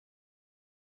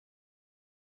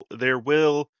there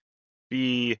will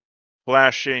be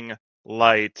flashing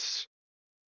lights,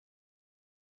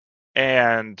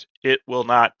 and it will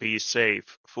not be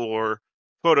safe for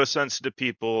photosensitive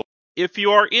people. If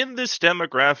you are in this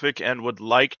demographic and would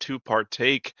like to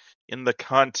partake in the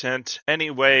content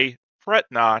anyway, fret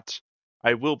not.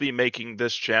 I will be making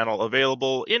this channel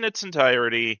available in its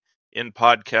entirety in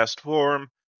podcast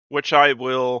form, which I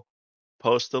will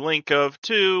post the link of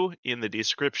too in the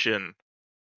description.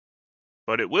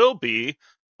 But it will be,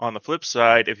 on the flip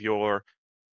side, if you're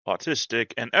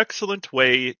autistic, an excellent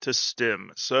way to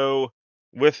stim. So,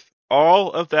 with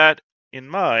all of that in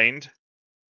mind,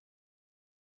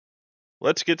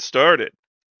 let's get started,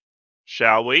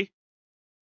 shall we?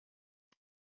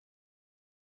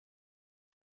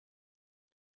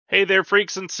 Hey there,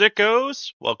 freaks and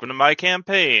sickos! Welcome to my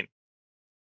campaign.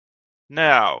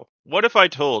 Now, what if I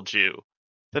told you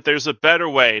that there's a better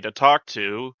way to talk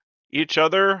to each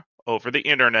other over the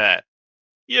internet?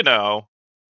 You know,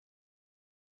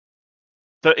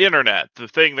 the internet, the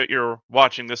thing that you're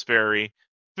watching this very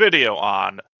video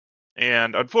on.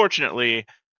 And unfortunately,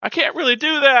 I can't really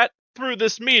do that through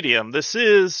this medium. This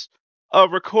is a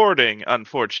recording,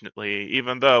 unfortunately,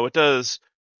 even though it does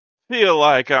feel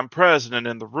like I'm present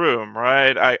in the room,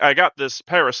 right? I got this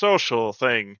parasocial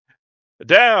thing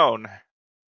down,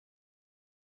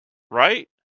 right?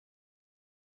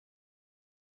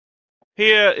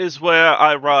 Here is where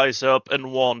I rise up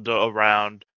and wander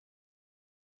around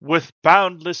with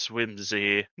boundless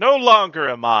whimsy. No longer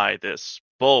am I this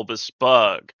bulbous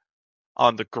bug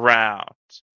on the ground.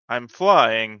 I'm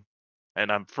flying,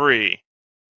 and I'm free.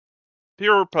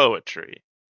 Pure poetry.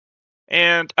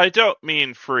 And I don't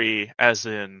mean free as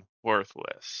in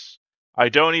worthless. I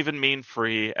don't even mean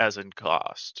free as in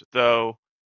cost, though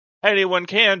anyone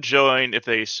can join if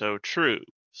they so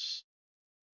choose.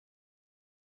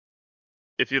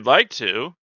 If you'd like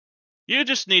to, you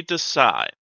just need to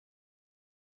sign.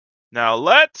 Now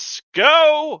let's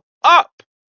go up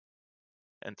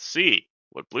and see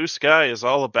what Blue Sky is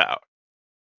all about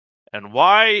and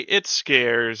why it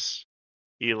scares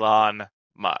Elon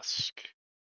Musk.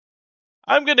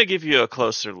 I'm going to give you a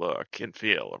closer look and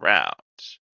feel around.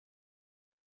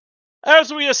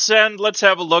 As we ascend, let's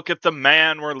have a look at the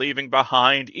man we're leaving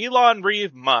behind, Elon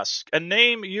Reeve Musk, a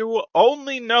name you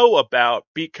only know about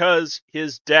because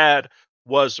his dad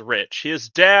was rich. His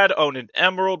dad owned an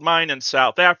emerald mine in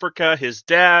South Africa. His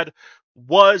dad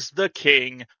was the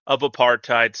king of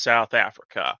apartheid South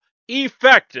Africa.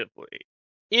 Effectively,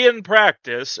 in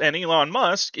practice, and Elon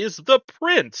Musk is the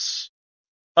prince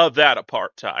of that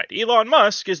apartheid. Elon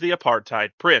Musk is the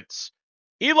apartheid prince.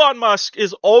 Elon Musk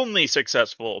is only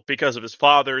successful because of his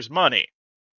father's money.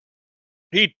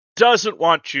 He doesn't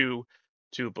want you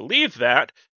to believe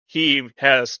that. He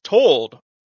has told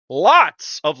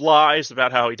lots of lies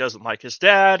about how he doesn't like his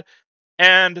dad,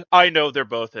 and I know they're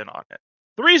both in on it.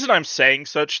 The reason I'm saying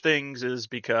such things is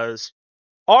because,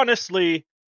 honestly,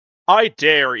 I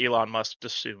dare Elon Musk to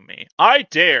sue me. I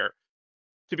dare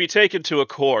to be taken to a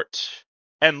court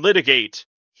and litigate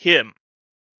him.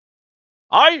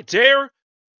 I dare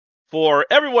for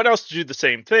everyone else to do the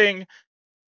same thing,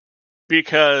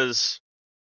 because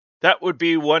that would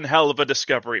be one hell of a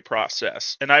discovery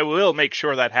process, and I will make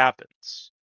sure that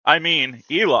happens. I mean,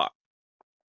 Elon,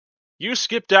 you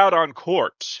skipped out on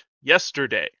court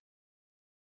yesterday,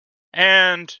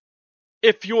 and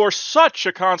if you're such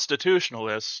a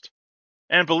constitutionalist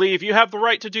and believe you have the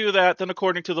right to do that, then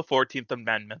according to the 14th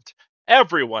Amendment,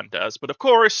 everyone does. But of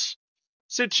course,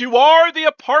 since you are the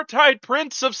apartheid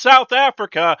prince of South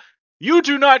Africa, you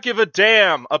do not give a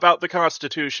damn about the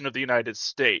Constitution of the United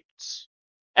States.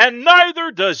 And neither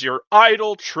does your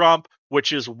idol Trump,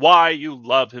 which is why you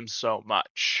love him so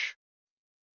much.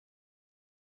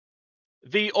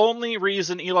 The only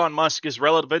reason Elon Musk is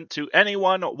relevant to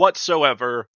anyone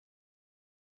whatsoever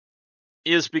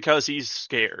is because he's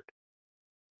scared.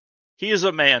 He is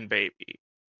a man baby,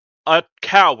 a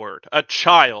coward, a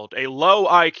child, a low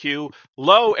IQ,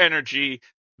 low energy,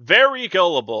 very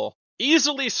gullible,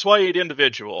 easily swayed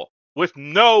individual with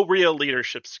no real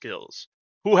leadership skills,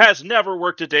 who has never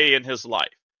worked a day in his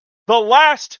life. The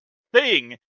last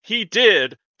thing he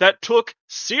did that took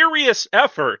serious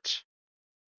effort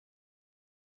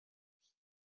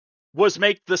was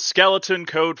make the skeleton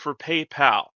code for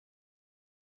PayPal,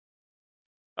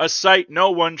 a site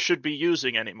no one should be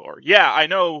using anymore. Yeah, I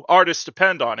know artists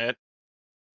depend on it,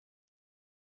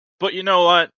 but you know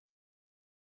what?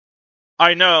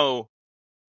 I know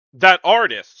that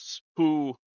artists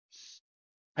who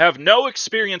have no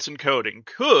experience in coding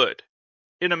could,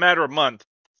 in a matter of months,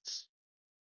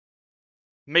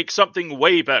 make something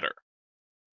way better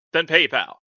than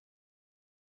PayPal.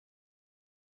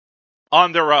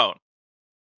 on their own.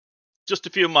 Just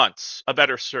a few months, a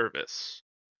better service.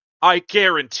 I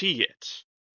guarantee it.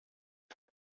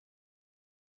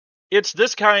 It's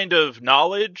this kind of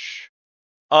knowledge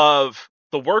of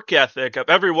the work ethic of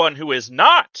everyone who is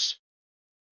not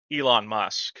Elon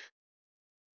Musk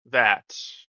that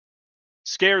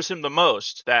scares him the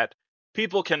most, that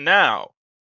people can now,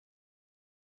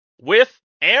 with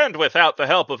and without the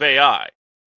help of AI,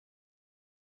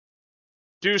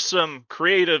 do some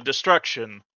creative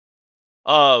destruction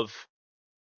of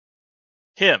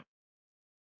him.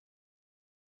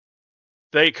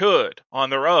 They could on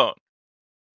their own.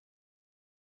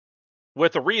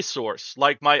 With a resource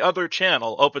like my other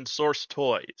channel, Open Source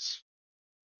Toys.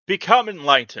 Become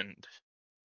enlightened.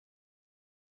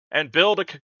 And build a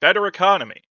better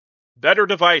economy. Better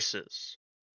devices.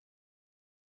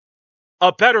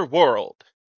 A better world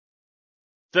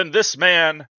than this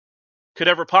man could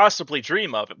ever possibly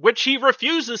dream of, which he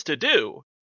refuses to do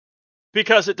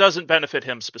because it doesn't benefit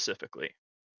him specifically.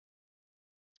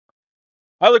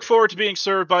 I look forward to being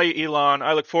served by Elon.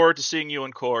 I look forward to seeing you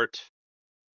in court.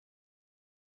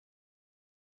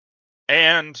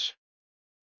 And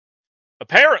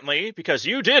apparently, because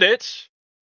you did it,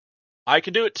 I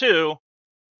can do it too.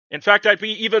 In fact, I'd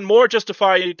be even more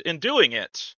justified in doing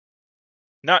it.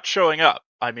 Not showing up.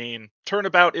 I mean,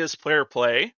 turnabout is fair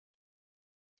play.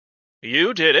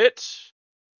 You did it.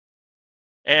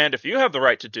 And if you have the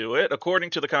right to do it,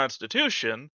 according to the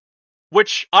Constitution,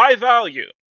 which I value,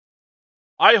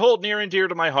 I hold near and dear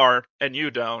to my heart, and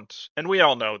you don't, and we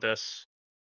all know this.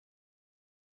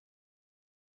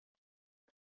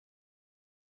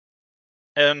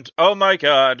 And, oh my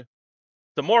god,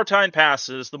 the more time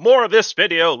passes, the more this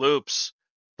video loops,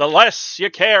 the less you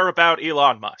care about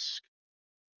Elon Musk.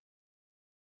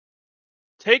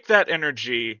 Take that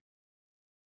energy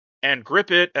and grip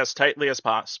it as tightly as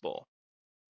possible.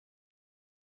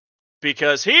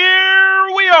 Because here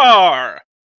we are!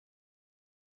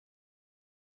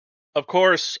 Of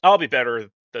course, I'll be better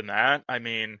than that. I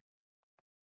mean,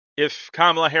 if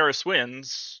Kamala Harris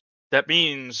wins, that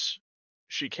means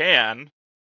she can.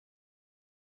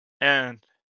 And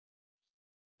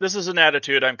this is an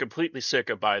attitude I'm completely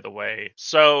sick of, by the way.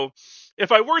 So,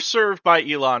 if I were served by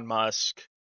Elon Musk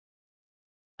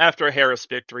after a Harris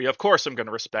victory, of course I'm going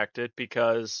to respect it,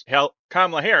 because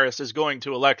Kamala Harris is going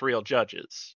to elect real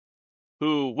judges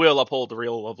who will uphold the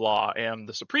rule of law, and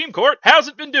the Supreme Court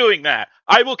hasn't been doing that.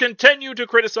 I will continue to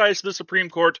criticize the Supreme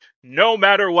Court no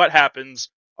matter what happens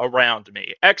around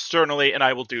me, externally, and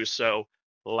I will do so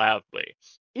loudly.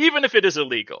 Even if it is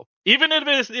illegal, even if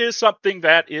it is something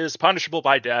that is punishable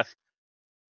by death.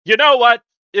 You know what?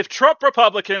 If Trump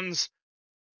Republicans,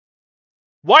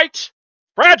 white,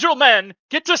 fragile men,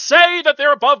 get to say that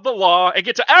they're above the law and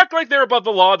get to act like they're above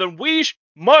the law, then we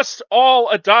must all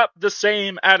adopt the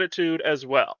same attitude as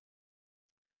well.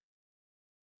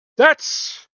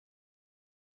 That's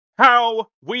how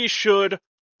we should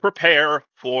prepare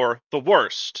for the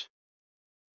worst.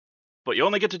 But you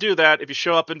only get to do that if you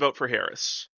show up and vote for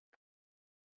Harris.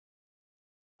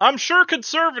 I'm sure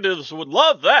conservatives would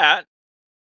love that.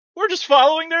 We're just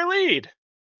following their lead.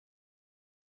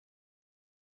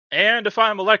 And if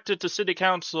I'm elected to city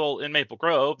council in Maple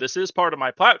Grove, this is part of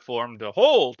my platform to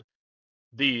hold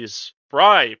these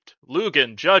bribed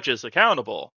Lugan judges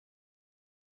accountable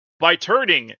by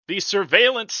turning the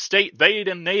surveillance state they'd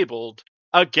enabled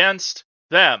against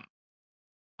them.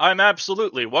 I'm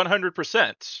absolutely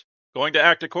 100% going to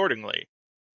act accordingly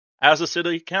as a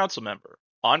city council member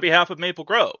on behalf of Maple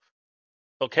Grove.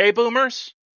 Okay,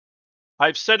 boomers?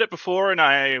 I've said it before and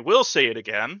I will say it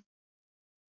again.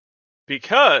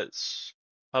 Because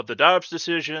of the Dobbs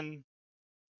decision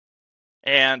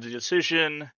and the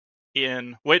decision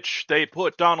in which they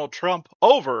put Donald Trump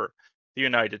over the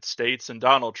United States and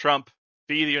Donald Trump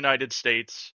be the United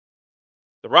States,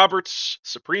 the Roberts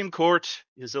Supreme Court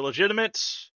is illegitimate,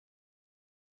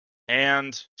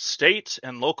 and state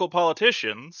and local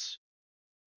politicians,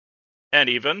 and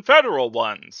even federal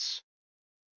ones,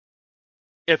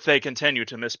 if they continue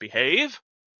to misbehave,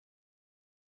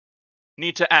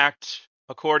 need to act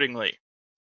accordingly.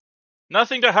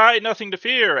 Nothing to hide, nothing to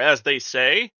fear, as they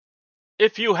say.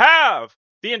 If you have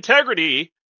the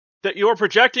integrity that you're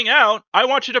projecting out, I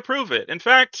want you to prove it. In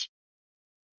fact,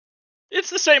 it's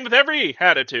the same with every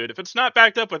attitude. If it's not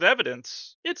backed up with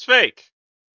evidence, it's fake.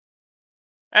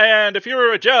 And if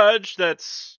you're a judge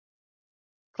that's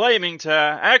claiming to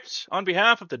act on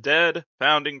behalf of the dead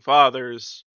founding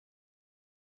fathers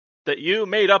that you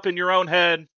made up in your own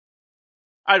head,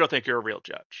 I don't think you're a real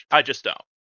judge. I just don't.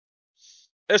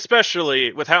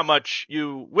 Especially with how much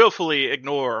you willfully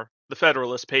ignore the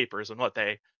Federalist Papers and what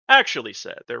they actually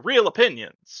said, their real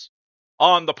opinions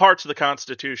on the parts of the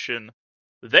Constitution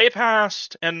they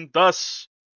passed, and thus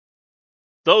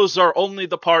those are only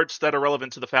the parts that are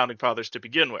relevant to the Founding Fathers to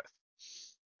begin with.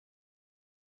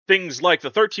 Things like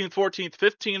the 13th, 14th,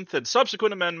 15th, and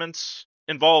subsequent amendments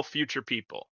involve future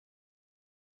people.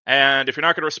 And if you're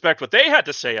not going to respect what they had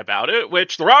to say about it,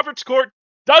 which the Roberts Court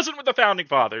doesn't with the Founding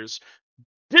Fathers,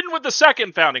 didn't with the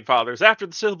second Founding Fathers after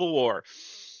the Civil War,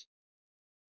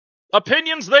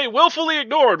 opinions they willfully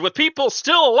ignored with people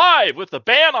still alive with the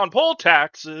ban on poll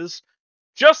taxes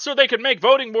just so they could make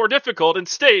voting more difficult in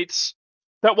states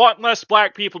that want less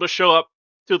black people to show up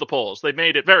to the polls. They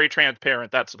made it very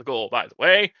transparent. That's the goal, by the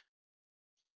way.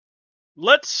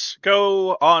 Let's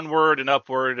go onward and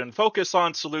upward and focus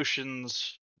on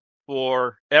solutions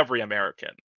for every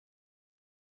American,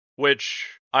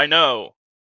 which I know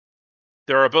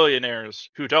there are billionaires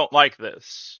who don't like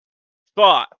this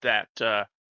thought that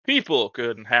people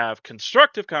could have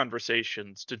constructive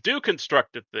conversations to do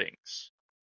constructive things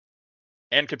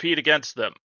and compete against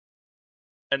them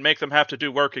and make them have to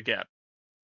do work again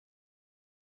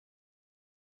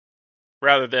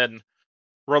rather than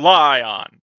rely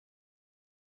on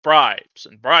bribes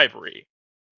and bribery,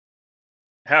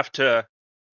 have to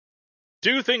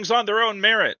do things on their own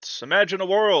merits. Imagine a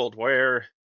world where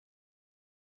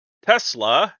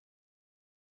Tesla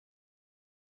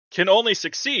can only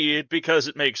succeed because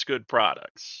it makes good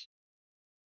products.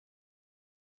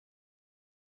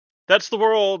 That's the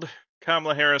world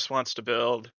Kamala Harris wants to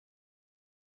build.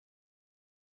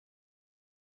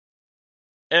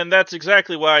 And that's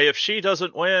exactly why if she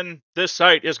doesn't win, this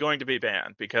site is going to be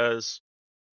banned, because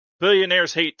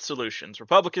billionaires hate solutions.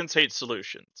 Republicans hate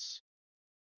solutions.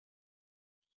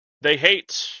 They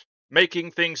hate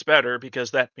making things better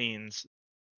because that means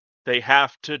they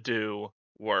have to do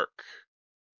work.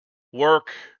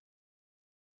 Work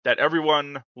that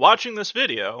everyone watching this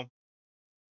video,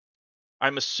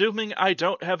 I'm assuming I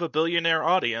don't have a billionaire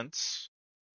audience,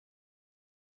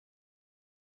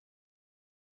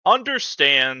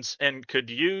 understands and could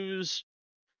use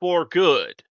for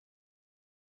good,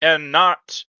 and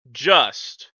not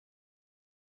just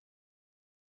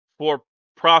for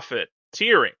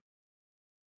profiteering,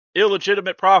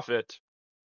 illegitimate profit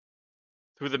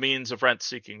through the means of rent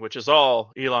seeking, which is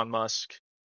all Elon Musk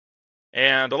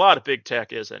and a lot of big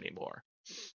tech is anymore.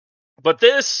 But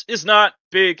this is not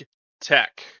big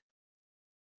tech.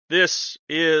 This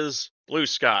is blue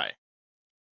sky.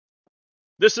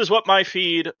 This is what my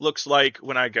feed looks like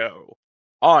when I go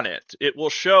on it. It will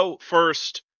show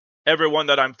first everyone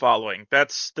that I'm following.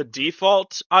 That's the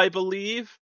default, I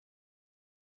believe.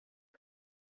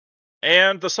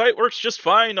 And the site works just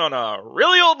fine on a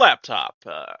really old laptop.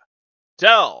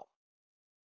 Dell.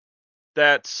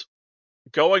 That's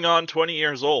going on 20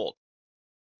 years old.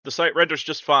 The site renders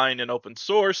just fine in open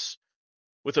source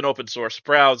with an open source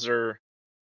browser,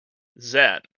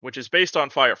 Zen, which is based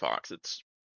on Firefox. It's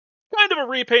kind of a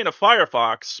repaint of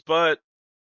Firefox, but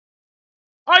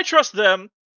I trust them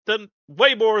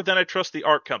way more than I trust the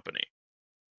Arc company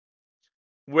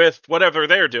with whatever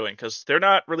they're doing, because they're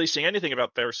not releasing anything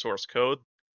about their source code.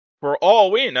 For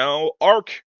all we know,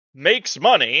 Arc makes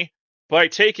money by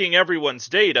taking everyone's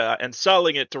data and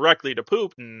selling it directly to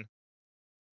Putin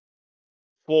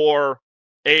for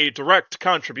a direct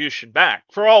contribution back,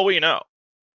 for all we know.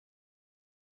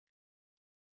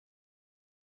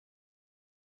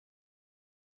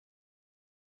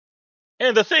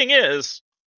 And the thing is,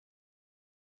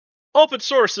 open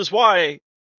source is why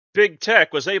big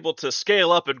tech was able to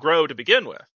scale up and grow to begin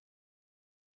with.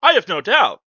 I have no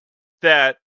doubt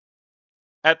that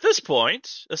at this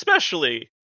point,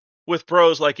 especially with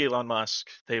bros like Elon Musk,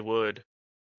 they would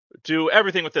do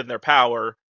everything within their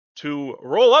power to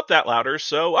roll up that ladder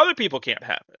so other people can't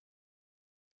have it.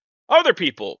 Other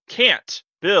people can't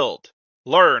build,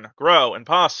 learn, grow, and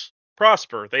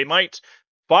prosper. They might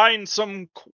find some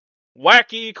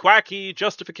wacky, quacky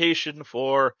justification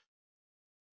for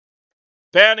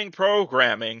banning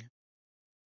programming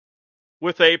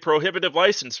with a prohibitive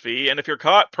license fee, and if you're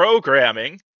caught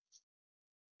programming,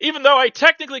 even though I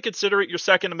technically consider it your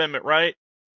Second Amendment right,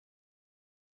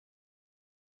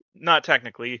 not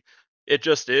technically, it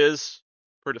just is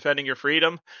for defending your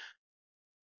freedom.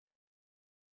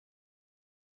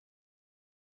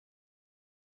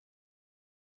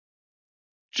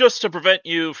 Just to prevent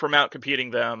you from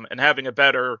outcompeting them and having a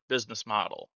better business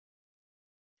model.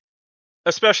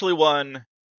 Especially one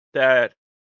that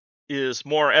is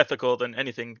more ethical than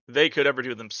anything they could ever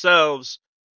do themselves,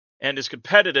 and is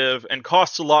competitive and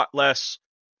costs a lot less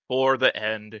for the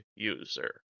end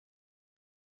user.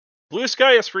 Blue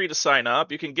Sky is free to sign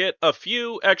up. You can get a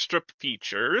few extra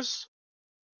features,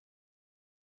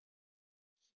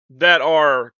 that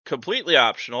are completely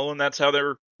optional, and that's how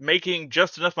they're making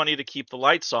just enough money to keep the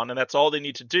lights on, and that's all they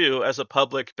need to do as a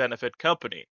public benefit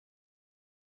company.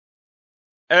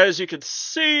 As you can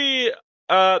see,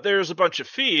 there's a bunch of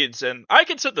feeds, and I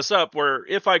can set this up where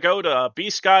if I go to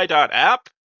bsky.app,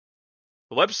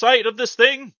 the website of this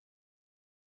thing,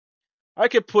 I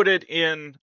could put it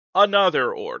in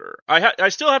another order. I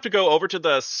still have to go over to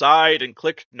the side and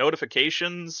click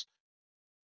notifications.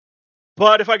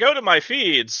 But if I go to my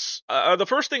feeds, the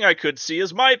first thing I could see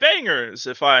is my bangers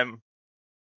if I'm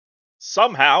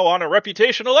somehow on a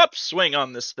reputational upswing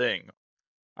on this thing.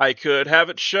 I could have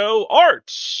it show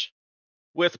art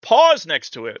with pause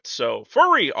next to it. So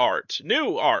furry art,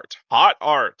 new art, hot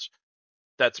art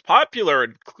that's popular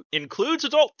and includes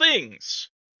adult things.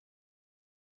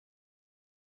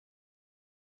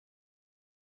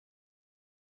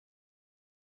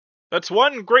 That's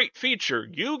one great feature.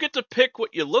 You get to pick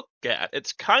what you look at.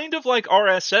 It's kind of like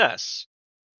RSS,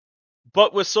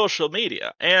 but with social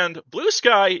media. And Blue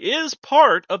Sky is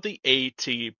part of the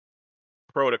AT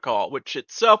protocol, which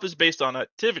itself is based on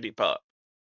ActivityPub.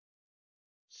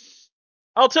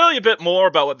 I'll tell you a bit more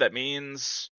about what that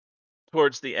means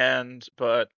towards the end,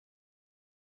 but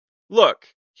look,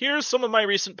 here's some of my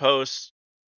recent posts,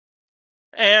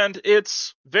 and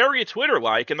it's very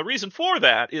Twitter-like, and the reason for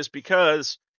that is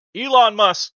because Elon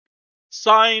Musk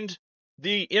signed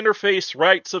the interface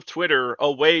rights of Twitter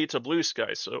away to Blue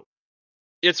Sky, so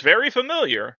it's very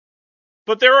familiar,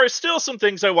 but there are still some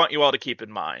things I want you all to keep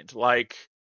in mind, like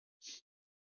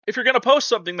if you're going to post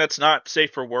something that's not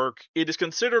safe for work, it is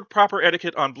considered proper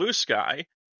etiquette on Blue Sky,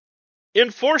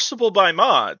 enforceable by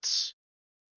mods,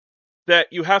 that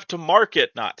you have to mark it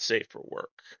not safe for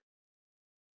work.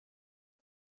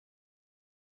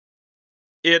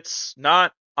 It's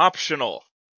not optional.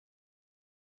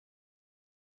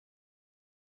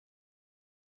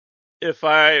 If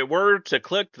I were to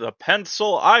click the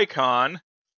pencil icon,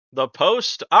 the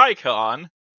post icon,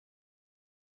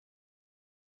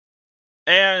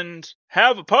 and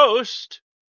have a post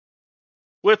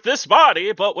with this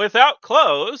body but without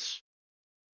clothes,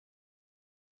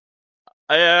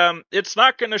 it's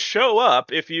not going to show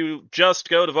up if you just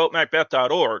go to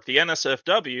votemacbeth.org. The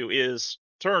NSFW is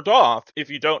turned off if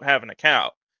you don't have an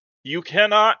account. You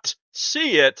cannot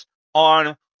see it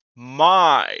on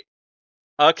my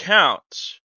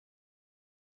account.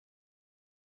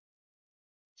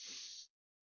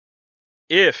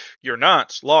 If you're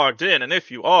not logged in, and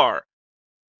if you are,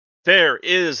 there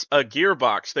is a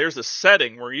gearbox. There's a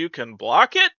setting where you can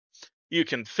block it. You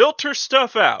can filter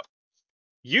stuff out.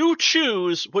 You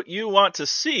choose what you want to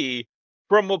see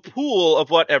from a pool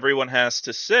of what everyone has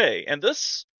to say. And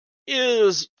this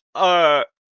is a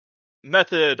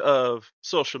method of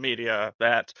social media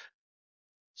that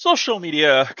social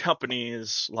media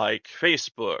companies like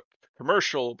Facebook,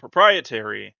 commercial,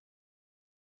 proprietary,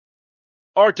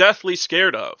 are deathly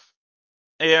scared of.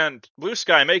 And Blue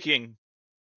Sky making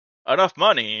enough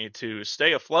money to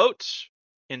stay afloat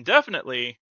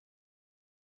indefinitely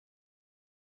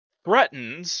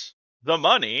threatens the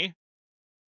money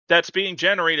that's being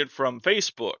generated from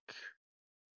Facebook.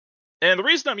 And the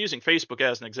reason I'm using Facebook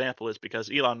as an example is because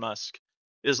Elon Musk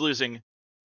is losing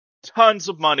tons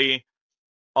of money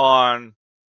on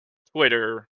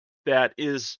Twitter that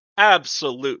is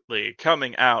absolutely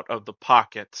coming out of the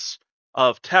pockets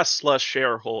of Tesla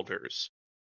shareholders.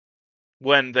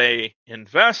 When they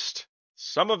invest,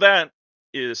 some of that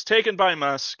is taken by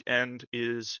Musk and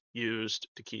is used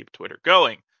to keep Twitter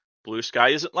going. Blue Sky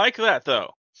isn't like that,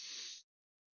 though.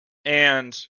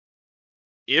 And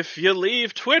if you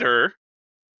leave Twitter,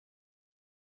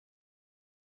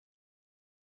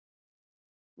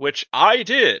 which I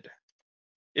did,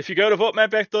 if you go to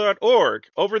votemacbeth.org,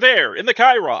 over there in the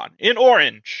Chiron, in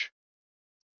orange,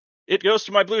 it goes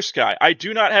to my Blue Sky. I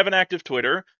do not have an active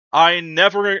Twitter. I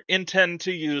never intend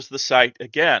to use the site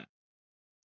again.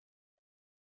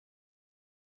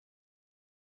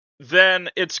 Then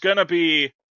it's going to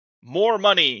be more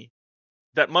money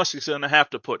that Musk is going to have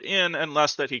to put in and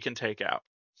less that he can take out.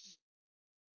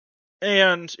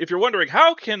 And if you're wondering,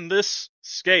 how can this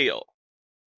scale?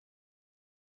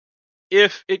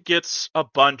 If it gets a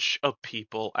bunch of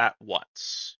people at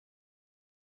once.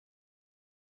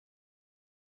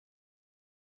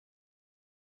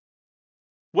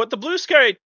 What the Blue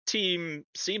Sky team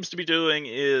seems to be doing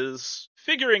is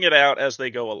figuring it out as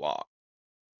they go along.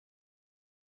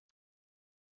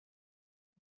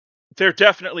 They're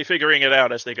definitely figuring it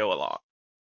out as they go along.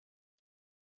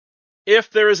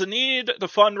 If there is a need to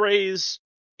fundraise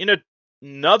in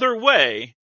another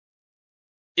way,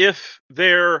 if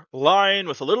their line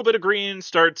with a little bit of green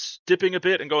starts dipping a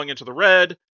bit and going into the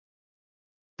red,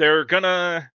 they're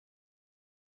gonna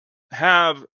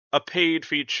have a paid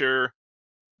feature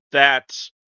that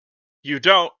you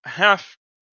don't have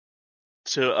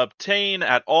to obtain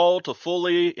at all to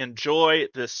fully enjoy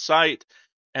this site,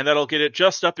 and that'll get it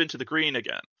just up into the green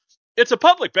again. It's a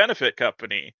public benefit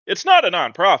company. It's not a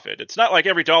nonprofit. It's not like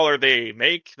every dollar they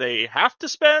make, they have to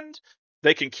spend.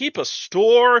 They can keep a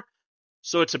store,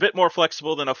 so it's a bit more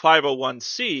flexible than a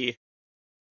 501c.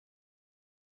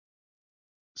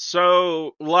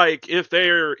 So, like, if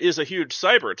there is a huge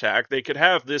cyber attack, they could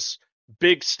have this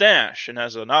big stash, and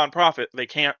as a nonprofit, they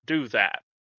can't do that.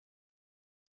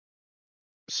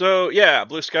 So, yeah,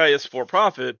 Blue Sky is for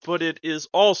profit, but it is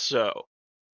also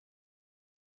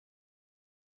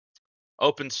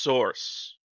open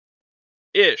source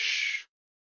ish.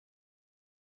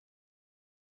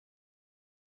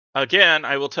 Again,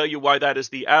 I will tell you why that is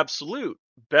the absolute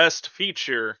best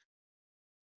feature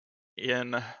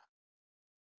in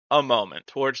a moment,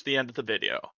 towards the end of the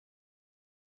video.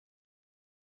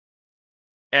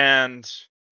 And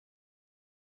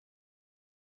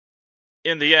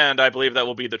in the end, I believe that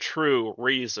will be the true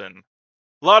reason.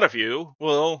 A lot of you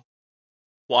will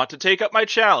want to take up my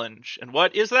challenge. And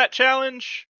what is that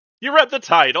challenge? You read the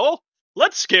title.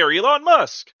 Let's scare Elon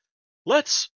Musk.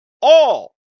 Let's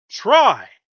all try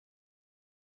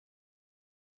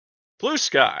Blue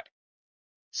Sky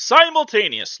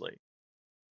simultaneously.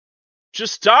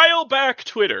 Just dial back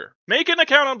Twitter, make an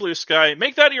account on Blue Sky,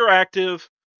 make that your active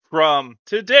from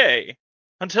today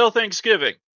until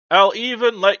Thanksgiving. I'll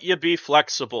even let you be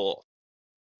flexible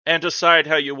and decide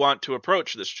how you want to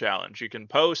approach this challenge. You can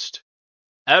post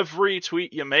every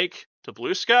tweet you make to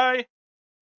Blue Sky,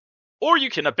 or you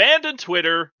can abandon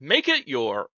Twitter, make it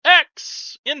your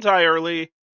X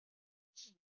entirely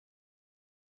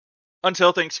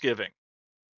until Thanksgiving.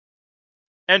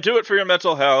 And do it for your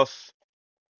mental health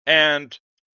and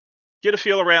get a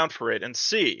feel around for it and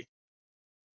see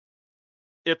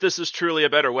if this is truly a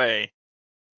better way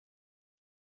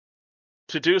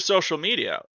to do social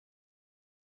media.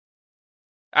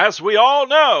 As we all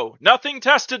know, nothing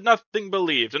tested, nothing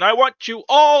believed. And I want you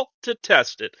all to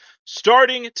test it,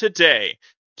 starting today.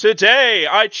 Today,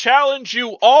 I challenge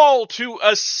you all to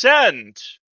ascend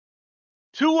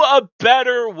to a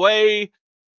better way,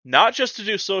 not just to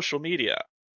do social media,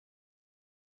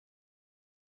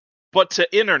 but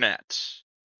to internet.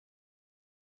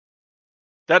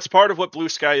 That's part of what Blue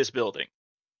Sky is building.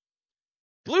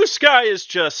 Blue Sky is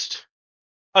just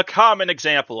a common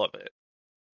example of it.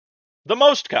 The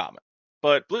most common.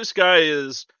 But Blue Sky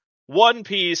is one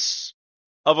piece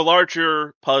of a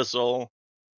larger puzzle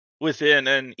within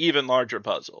an even larger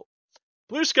puzzle.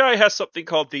 Blue Sky has something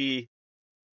called the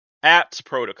AT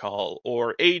protocol,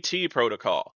 or AT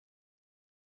protocol.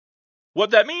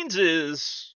 What that means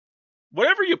is,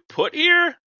 whatever you put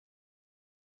here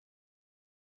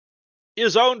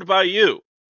is owned by you.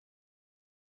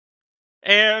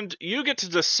 And you get to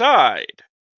decide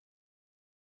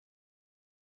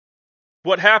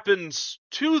what happens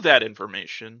to that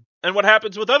information and what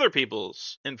happens with other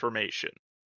people's information.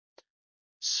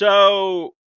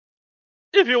 So,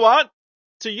 if you want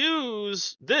to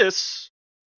use this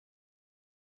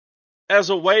as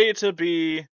a way to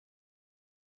be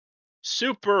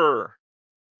super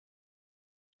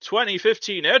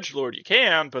 2015 edgelord, you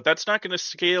can, but that's not going to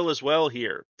scale as well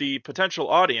here. The potential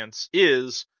audience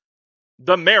is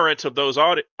the merit of those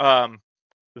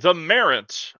the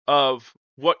merit of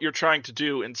what you're trying to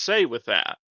do and say with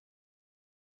that.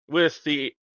 With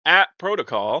the AT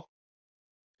protocol,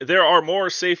 there are more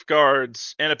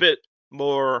safeguards and a bit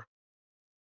more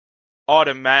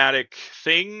automatic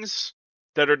things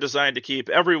that are designed to keep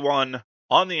everyone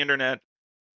on the internet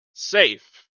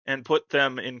safe and put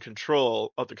them in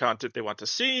control of the content they want to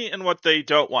see and what they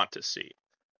don't want to see.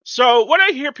 So when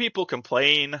I hear people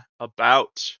complain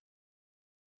about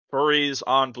furries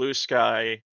on Blue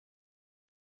Sky,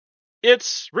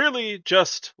 it's really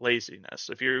just laziness.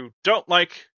 If you don't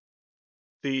like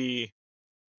the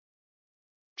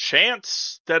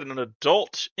chance that an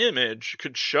adult image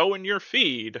could show in your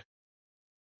feed,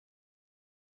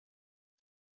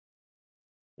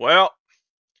 well,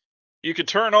 you could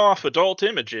turn off adult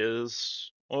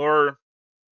images, or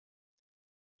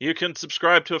you can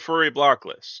subscribe to a furry block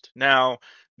list. Now,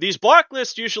 these block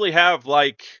lists usually have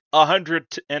like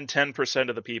 110%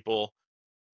 of the people,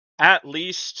 at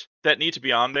least, that need to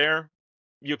be on there.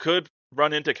 You could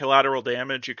run into collateral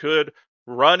damage. You could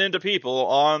run into people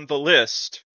on the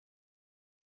list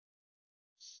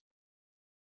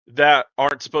that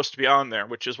aren't supposed to be on there,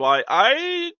 which is why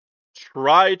I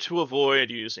try to avoid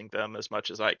using them as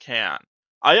much as I can.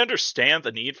 I understand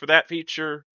the need for that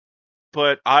feature,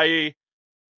 but I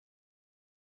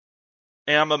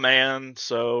am a man,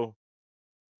 so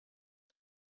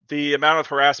the amount of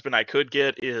harassment I could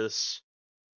get is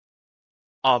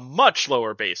a much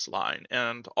lower baseline.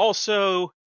 And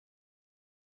also,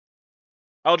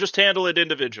 I'll just handle it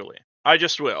individually. I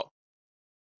just will.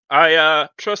 I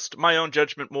trust my own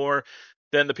judgment more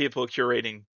than the people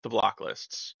curating the block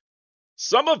lists.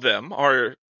 Some of them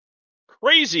are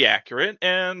crazy accurate,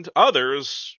 and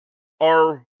others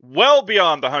are well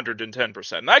beyond the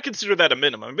 110%. And I consider that a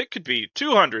minimum. It could be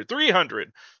 200,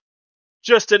 300.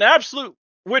 Just an absolute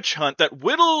witch hunt that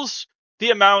whittles the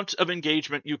amount of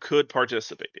engagement you could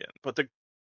participate in. But the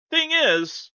thing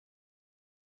is,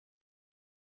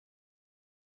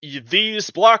 these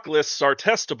block lists are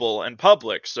testable and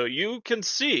public, so you can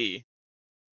see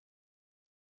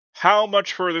how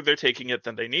much further they're taking it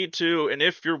than they need to, and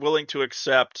if you're willing to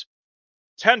accept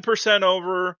 10%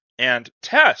 over and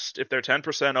test if they're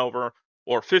 10% over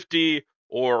or 50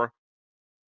 or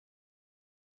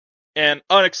an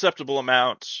unacceptable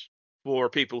amount for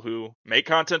people who make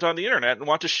content on the internet and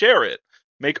want to share it,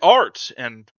 make art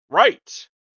and write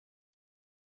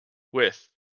with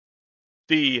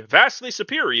the vastly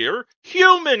superior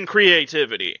human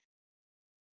creativity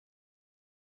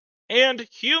and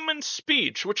human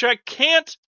speech, which I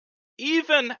can't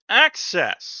even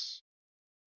access.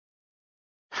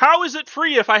 How is it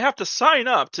free if I have to sign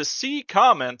up to see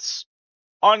comments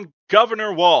on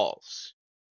Governor Walz?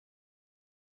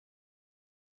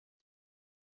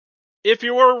 If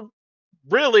you were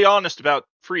really honest about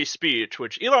free speech,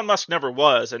 which Elon Musk never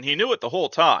was, and he knew it the whole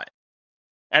time,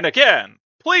 and again,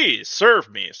 please serve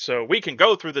me so we can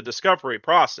go through the discovery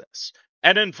process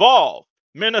and involve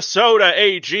Minnesota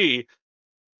AG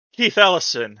Keith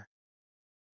Ellison.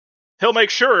 He'll make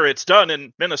sure it's done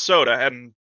in Minnesota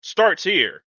and starts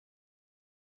here.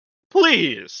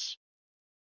 Please,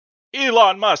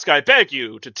 Elon Musk, I beg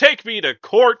you to take me to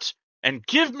court and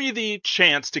give me the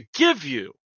chance to give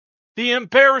you the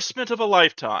embarrassment of a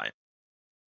lifetime.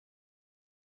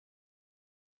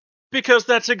 Because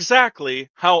that's exactly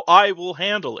how I will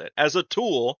handle it, as a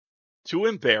tool to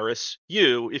embarrass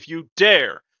you if you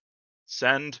dare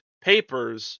send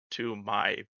papers to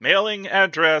my mailing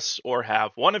address or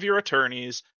have one of your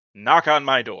attorneys knock on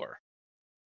my door.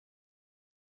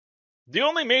 The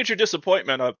only major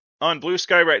disappointment on Blue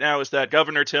Sky right now is that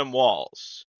Governor Tim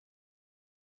Walz,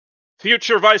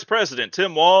 future Vice President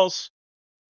Tim Walz,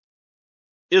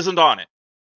 isn't on it.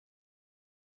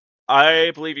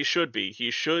 I believe he should be.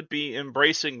 He should be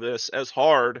embracing this as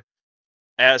hard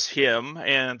as him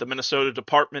and the Minnesota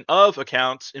Department of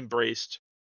Accounts embraced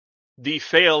the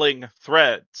failing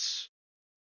Threads.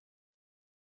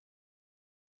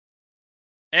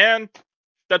 And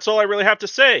that's all I really have to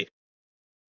say.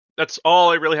 That's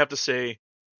all I really have to say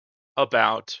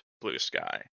about Blue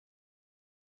Sky.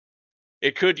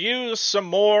 It could use some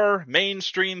more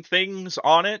mainstream things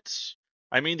on it.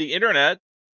 I mean, the internet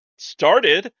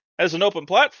started as an open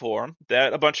platform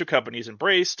that a bunch of companies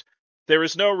embraced. There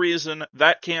is no reason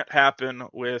that can't happen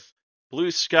with Blue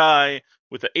Sky,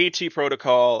 with the AT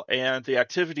protocol, and the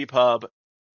ActivityPub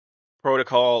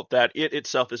protocol that it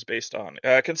itself is based on.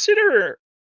 Consider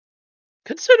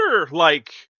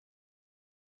like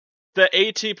the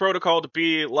AT protocol to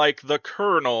be like the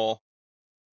kernel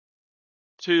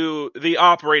to the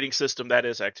operating system that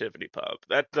is ActivityPub.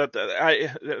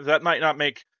 That might not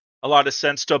make a lot of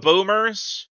sense to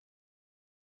boomers,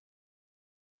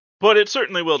 but it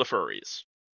certainly will to furries.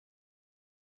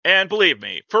 And believe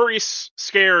me, furries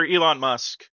scare Elon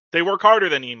Musk. They work harder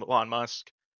than Elon Musk,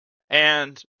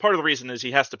 and part of the reason is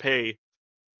he has to pay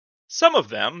some of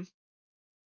them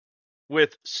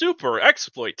with super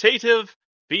exploitative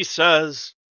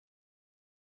visas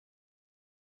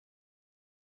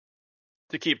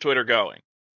to keep Twitter going.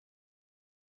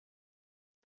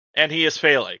 And he is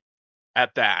failing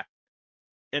at that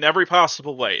in every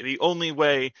possible way. The only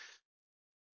way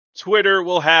Twitter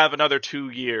will have another 2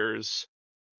 years,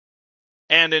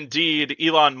 and indeed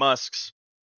Elon Musk's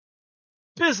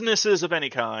businesses of any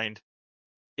kind,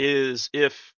 is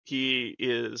if he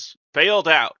is bailed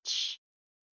out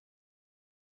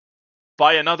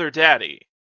by another daddy.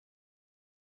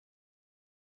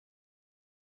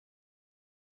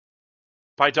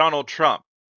 By Donald Trump,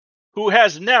 who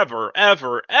has never,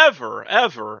 ever, ever,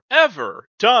 ever, ever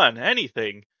done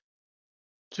anything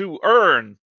to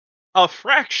earn a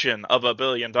fraction of $1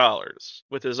 billion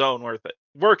with his own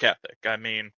work ethic. I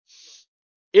mean,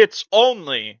 it's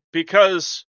only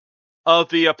because of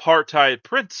the apartheid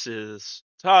prince's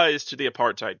ties to the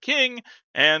apartheid king,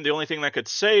 and the only thing that could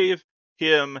save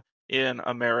him in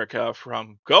America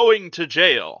from going to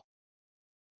jail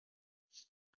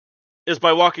is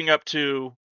by walking up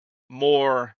to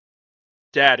more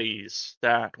daddies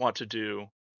that want to do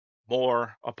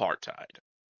more apartheid.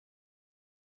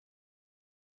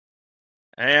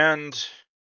 And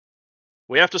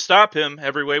we have to stop him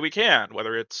every way we can,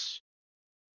 whether it's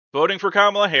voting for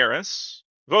Kamala Harris,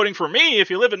 voting for me if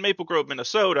you live in Maple Grove,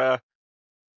 Minnesota.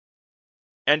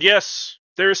 And yes,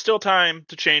 there is still time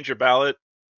to change your ballot.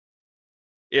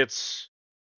 It's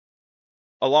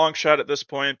a long shot at this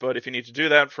point, but if you need to do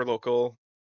that for local,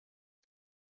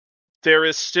 there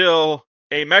is still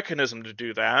a mechanism to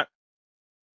do that.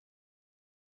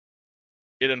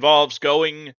 It involves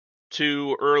going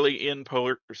to early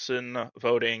in-person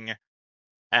voting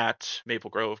at Maple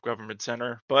Grove Government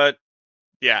Center. But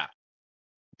yeah,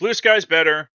 Blue Sky's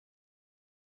better.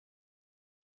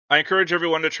 I encourage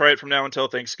everyone to try it from now until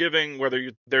Thanksgiving,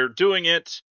 whether they're doing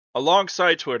it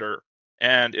alongside Twitter.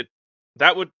 And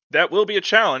that will be a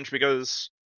challenge, because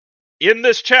in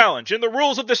the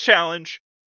rules of this challenge,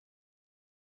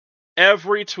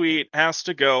 every tweet has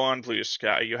to go on Blue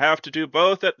Sky. You have to do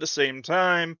both at the same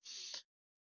time.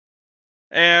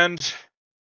 And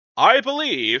I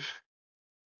believe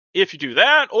if you do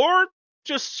that, or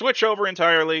just switch over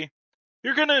entirely,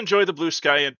 you're going to enjoy the Blue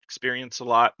Sky experience a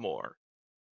lot more.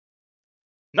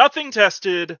 Nothing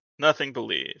tested, nothing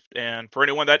believed. And for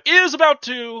anyone that is about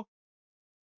to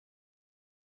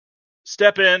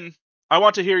step in, I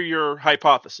want to hear your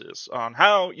hypothesis on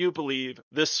how you believe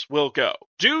this will go.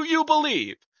 Do you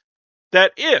believe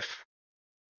that if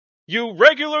you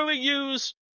regularly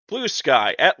use Blue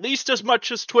Sky at least as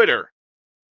much as Twitter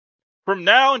from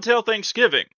now until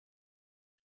Thanksgiving,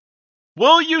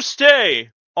 will you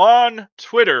stay on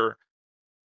Twitter?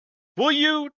 Will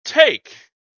you take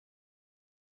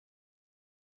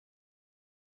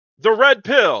the red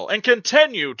pill and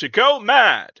continue to go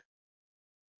mad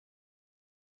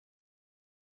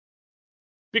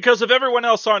because of everyone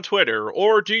else on Twitter?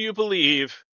 Or do you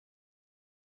believe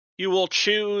you will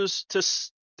choose to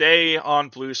stay on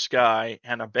Blue Sky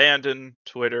and abandon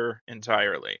Twitter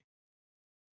entirely?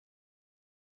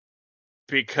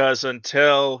 Because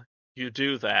until you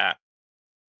do that,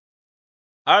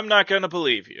 I'm not going to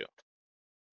believe you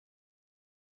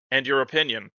and your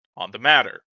opinion on the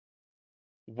matter.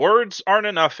 Words aren't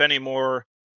enough anymore.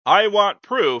 I want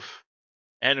proof,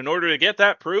 and in order to get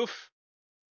that proof,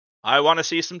 I want to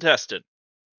see some tested.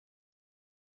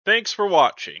 Thanks for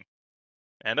watching,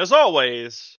 and as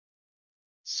always,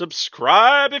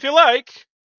 subscribe if you like,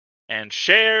 and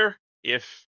share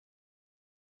if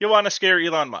you want to scare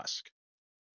Elon Musk.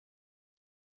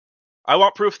 I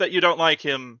want proof that you don't like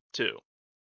him, too.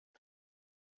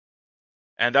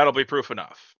 And that'll be proof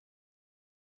enough.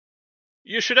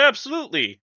 You should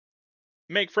absolutely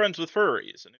make friends with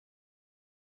furries.